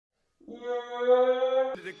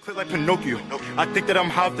Click like Pinocchio. I think that I'm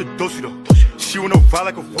half the dosido. She wanna ride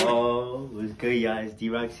like a fool. Oh, what's good, y'all? It's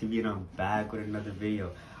DROCKZTV and I'm back with another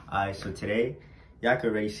video. Alright, so today, y'all can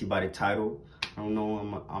already see by the title. I don't know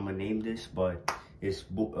what I'm gonna name this, but it's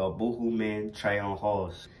Boohooman try-on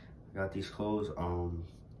hauls. I got these clothes.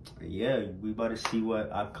 Yeah, we about to see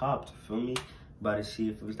what I copped. Feel me? About to see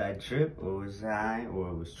if it was that drip or it was that or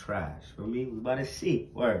it was trash. Feel me? We about to see.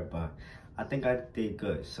 Word, but I think I did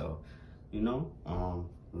good. So, you know,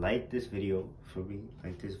 like this video for me.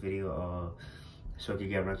 Like this video, so it can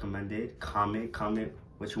get recommended. Comment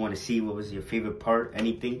what you want to see. What was your favorite part?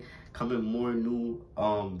 Anything. Comment more new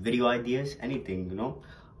video ideas. Anything, you know.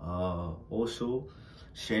 Also,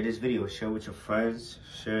 share this video. Share with your friends.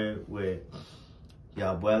 Share it with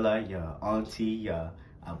your abuela, your auntie, your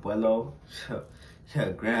abuelo,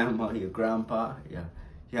 your grandma, your grandpa,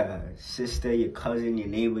 your sister, your cousin, your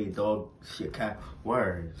neighbor, your dog, your cat.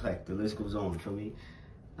 Word, like the list goes on. Feel me?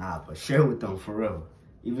 Nah, but share with them for real.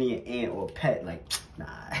 Even your aunt or pet, like, nah.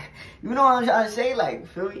 You know what I'm trying to say? Like,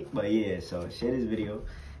 feel me? But yeah, so share this video.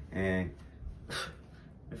 And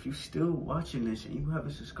if you still watching this and you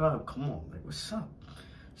haven't subscribed, come on, like, what's up?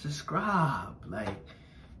 Subscribe. Like,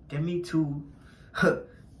 get me to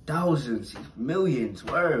thousands, millions.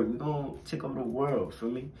 Word, we gonna take over the world,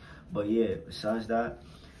 feel me? But yeah, besides that,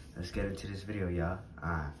 let's get into this video, y'all.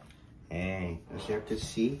 And as you can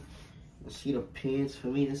see, you see the pants. For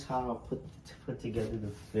me, this is how I put together the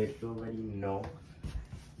fit. You already know.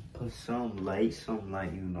 Put some light,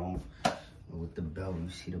 you know. With the belt, you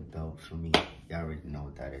see the belt for me. Y'all already know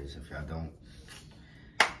what that is. If y'all don't,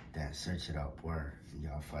 then search it up. Word,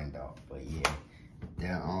 y'all find out. But yeah,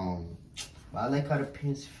 then I like how the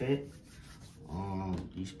pants fit.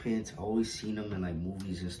 These pants, I always seen them in like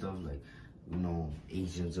movies and stuff, like, you know,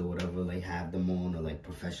 Asians or whatever, like have them on, or like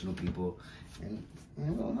professional people. And I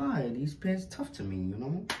ain't gonna lie, these pants tough to me, you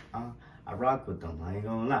know. I rock with them. I ain't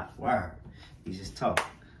gonna lie. Word, these is tough.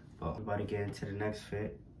 But we're about to get into the next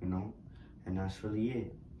fit, you know, and that's really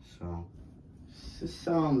it. So it's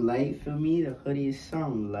something light for me. The hoodie is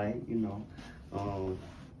something light, you know.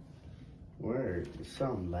 Word, it's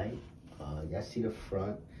something light. Y'all see the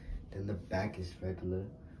front, then the back is regular.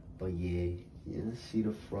 But yeah, see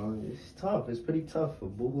the front. It's tough. It's pretty tough for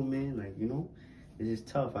Boohooman. Like, you know, this is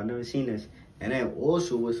tough. I never seen this. And then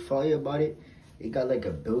also, what's fire about it, it got like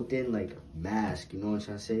a built-in like mask. You know what I'm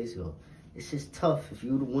trying to say? So it's just tough. If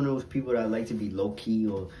you're one of those people that like to be low-key,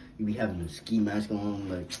 or you be having a ski mask on,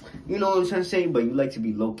 like, you know what I'm trying to say, but you like to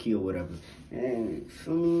be low-key or whatever. And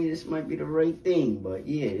for me, this might be the right thing. But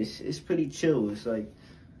yeah, it's pretty chill. It's like,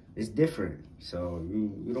 it's different. So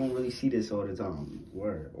you don't really see this all the time,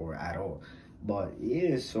 or at all. But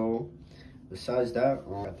yeah, so besides that,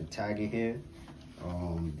 I got the tag in here.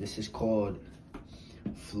 This is called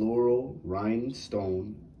Floral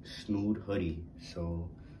Rhinestone Snood Hoodie. So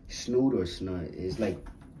Snood or Snood is like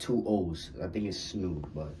 2 O's. I think it's Snood,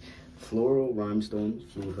 but Floral Rhinestone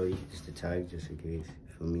Snood Hoodie is the tag, just in case,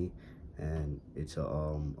 for me. And it's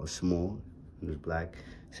a small, and it's black.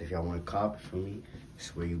 So if y'all want to cop for me,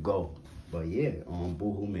 it's where you go. But yeah,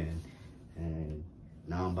 Boohooman. And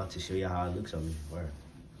now I'm about to show you how it looks on me. Word.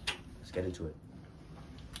 Let's get into it.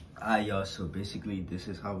 Alright, y'all, so basically this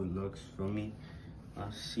is how it looks for me.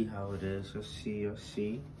 I'll see how it is. You'll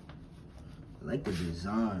see. I like the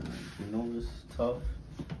design. Like, you know, it's tough.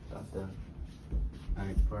 Got the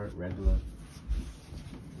back part regular.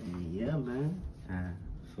 And yeah, man. And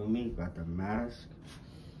for me, got the mask.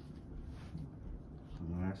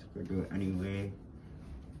 I do it anyway.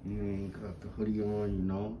 You got the hoodie on, you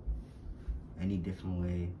know, any different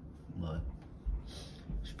way, but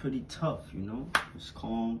it's pretty tough, you know. It's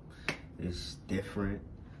calm, it's different.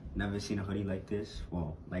 Never seen a hoodie like this.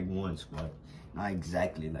 Well, like once, but not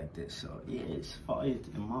exactly like this. So yeah, it's fire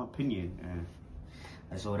in my opinion, and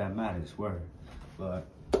that's all that matters. Word. But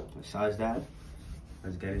besides that,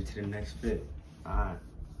 let's get into the next fit. Alright.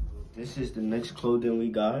 This is the next clothing we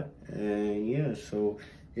got, and yeah, so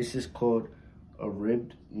this is called a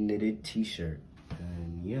ribbed knitted t-shirt,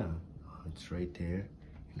 and yeah, it's right there,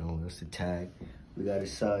 you know, that's the tag. We got a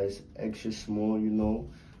size extra small, you know,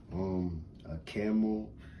 a camel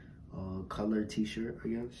color t-shirt, I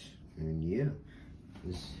guess, and yeah,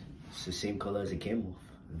 it's the same color as a camel,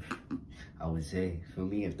 I would say, for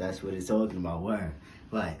me, if that's what it's talking about. Where,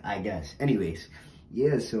 like, I guess. Anyways,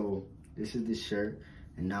 yeah, so this is the shirt.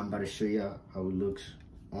 And now I'm about to show y'all how it looks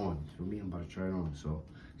on. For me, I'm about to try it on. So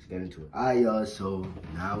let's get into it. Alright, y'all. So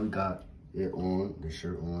now we got it on, the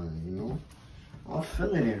shirt on, you know. I'm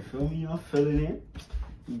feeling it, feel me? I'm feeling it.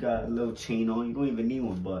 You got a little chain on. You don't even need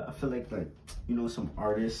one, but I feel like you know, some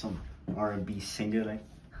artist, some R&B singer, like,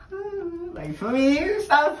 Like, for me,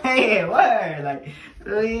 stop paying. Word. Like,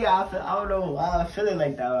 really, I don't know why I'm feeling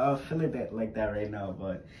like that. I'm feeling like that right now.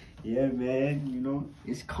 But, yeah, man, you know,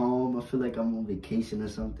 it's calm. I feel like I'm on vacation or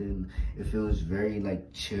something. It feels very,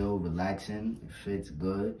 like, chill, relaxing. It fits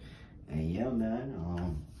good. And, yeah,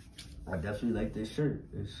 man, I definitely like this shirt.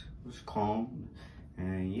 It's calm.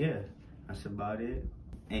 And, yeah, that's about it.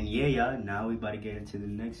 And, yeah, y'all, now we about to get into the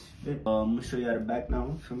next fit. I'm going to show y'all the back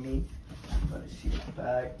now for me. About to see the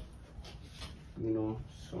back. You know,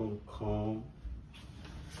 so calm.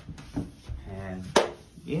 And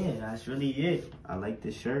yeah, that's really it. I like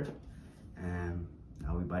this shirt. And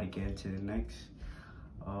now we about to get into the next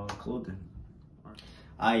clothing.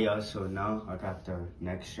 Alright, y'all, so now I got the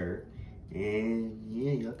next shirt. And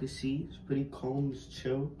yeah, y'all can see it's pretty calm, it's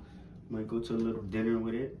chill. Might go to a little dinner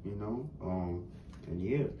with it, you know. And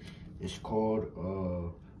yeah, it's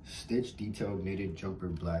called Stitch Detailed Knitted Jumper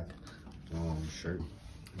Black shirt.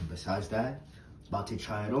 And besides that, about to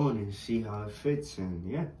try it on and see how it fits, and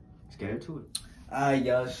yeah, let's get into it. Alright,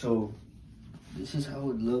 y'all, so this is how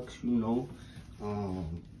it looks, you know.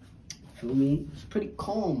 Feel me? It's pretty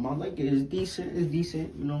calm. I like it. It's decent,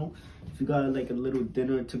 you know. If you got like a little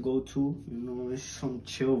dinner to go to, you know, it's some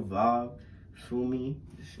chill vibe. Feel me?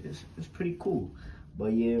 It's pretty cool. But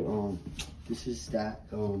yeah, this is that.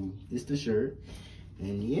 This the shirt,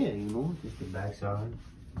 and yeah, you know, this the back side.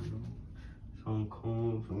 You know, some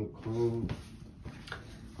calm.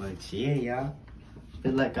 But yeah, y'all,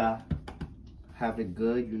 feel like I have it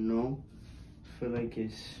good, you know. Feel like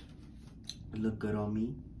it look good on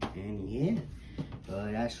me, and yeah,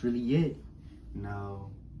 that's really it. Now,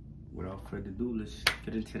 without further ado, let's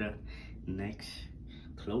get into the next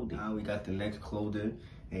clothing. Now we got the next clothing,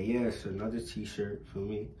 and yeah, it's another t-shirt for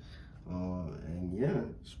me. And yeah,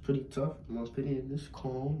 it's pretty tough. In my opinion, it's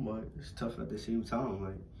calm, but it's tough at the same time.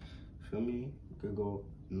 Like, feel me? You could go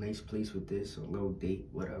nice place with this, a little date,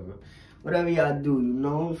 whatever y'all do, you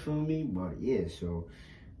know, feel me? But yeah, so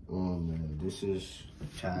man, this is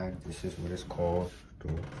tag, this is what it's called.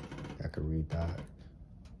 I can read that.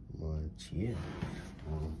 But yeah,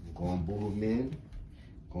 go on Boohooman,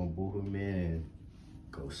 and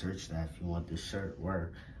go search that if you want this shirt.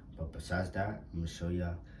 Word. But besides that, I'm gonna show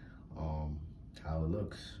y'all how it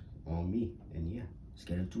looks on me, and yeah, let's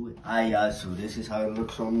get into it. Alright, y'all, so this is how it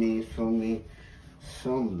looks on me. Feel me?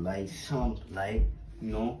 Some light,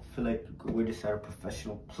 you know. Feel like you could wear this at a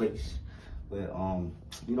professional place with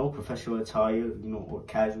you know, professional attire, you know, or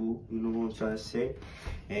casual, you know what I'm trying to say.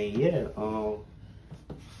 And yeah,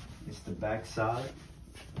 it's the back side,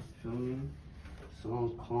 feel me?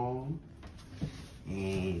 So calm.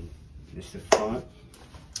 And it's the front.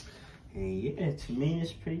 And yeah, to me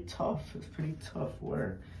it's pretty tough. It's pretty tough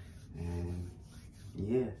work. And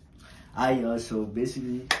yeah. Alright, y'all, so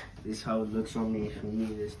basically this is how it looks on me. For me,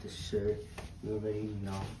 this is the shirt. You already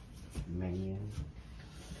know. Man.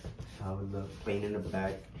 That's how it looks. Plain in the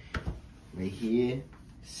back. Right here it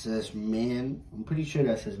says man. I'm pretty sure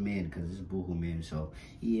that says man because it's Boohooman. So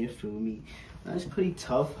yeah, feel me? That's pretty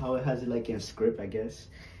tough how it has it like in script, I guess.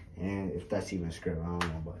 And if that's even script, I don't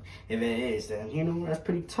know. But if it is, then you know, that's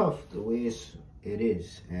pretty tough the way it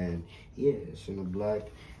is. And yeah, it's in the black.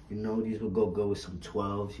 You know, these will go good with some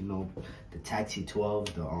 12s, you know, the taxi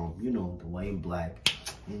 12s, the you know, the white and black.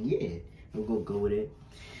 And yeah, it'll go good with it.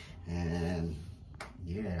 And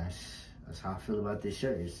yeah, that's how I feel about this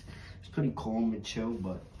shirt. It's pretty calm and chill,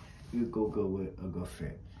 but it'll go good with a good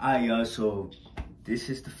fit. Alright, y'all, so this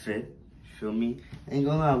is the fit. Feel me? Ain't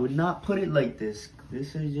gonna lie, I would not put it like this.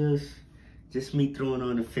 This is just me throwing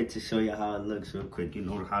on the fit to show you how it looks real quick. You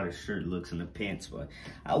know how the shirt looks and the pants, but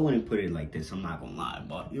I wouldn't put it like this. I'm not gonna lie,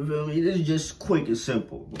 but you feel me? This is just quick and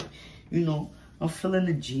simple. But you know, I'm feeling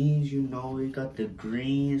the jeans. You know, it got the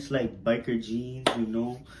green. It's like biker jeans. You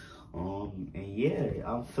know, and yeah,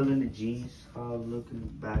 I'm feeling the jeans. How I'm looking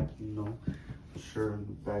back. You know, shirt in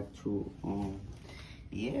the back too.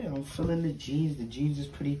 Yeah, I'm feeling the jeans. The jeans is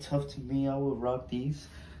pretty tough to me. I would rock these.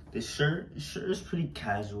 The shirt is pretty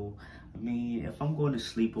casual. I mean, if I'm going to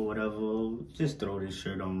sleep or whatever, just throw this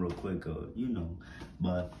shirt on real quick, you know.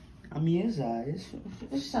 But I mean,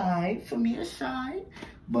 it's alright for me. It's alright.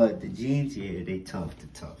 But the jeans, yeah, they tough. They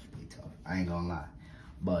tough. I ain't gonna lie.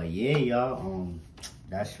 But yeah, y'all,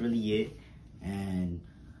 that's really it. And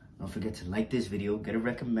don't forget to like this video, get it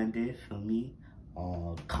recommended. Feel me?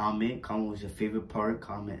 Comment what's your favorite part.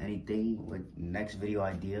 Comment anything with next video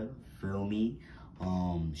idea. Feel me?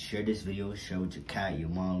 Share this video, share with your cat, your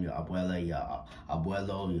mom, your abuela, your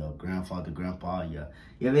abuelo, your grandfather, grandpa, you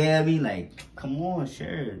know what I mean? Like, come on,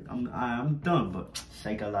 share it. I'm done, but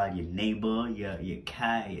say a lot, your neighbor, your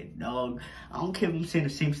cat, your dog. I don't care if I'm saying the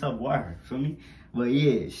same stuff word, feel me? But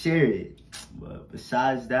yeah, share it. But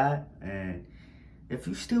besides that, and if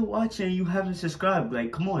you're still watching, you haven't subscribed,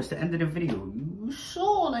 like, come on, it's the end of the video. You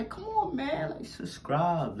saw, like, come on, man, like,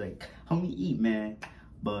 subscribe, like, help me eat, man.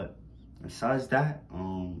 But besides that,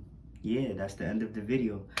 yeah, that's the end of the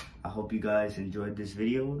video. I hope you guys enjoyed this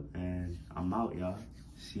video, and I'm out, y'all.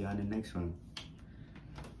 See y'all in the next one.